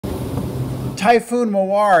Typhoon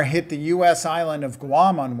Mawar hit the U.S. island of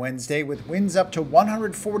Guam on Wednesday with winds up to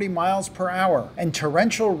 140 miles per hour and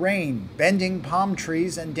torrential rain, bending palm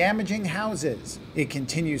trees and damaging houses. It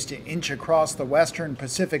continues to inch across the western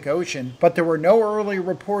Pacific Ocean, but there were no early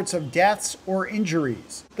reports of deaths or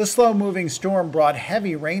injuries. The slow-moving storm brought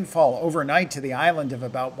heavy rainfall overnight to the island of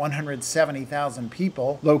about 170,000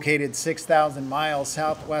 people, located 6,000 miles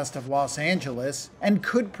southwest of Los Angeles, and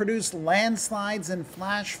could produce landslides and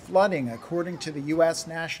flash flooding, according to the U.S.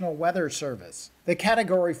 National Weather Service. The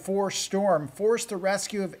Category 4 storm forced the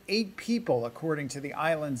rescue of 8 people, according to the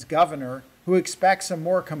island's governor, who expects a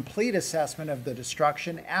more complete assessment of the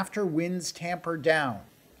destruction after winds tampered down.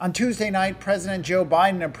 On Tuesday night, President Joe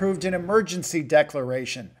Biden approved an emergency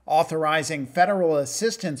declaration authorizing federal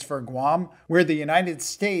assistance for Guam, where the United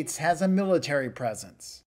States has a military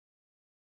presence.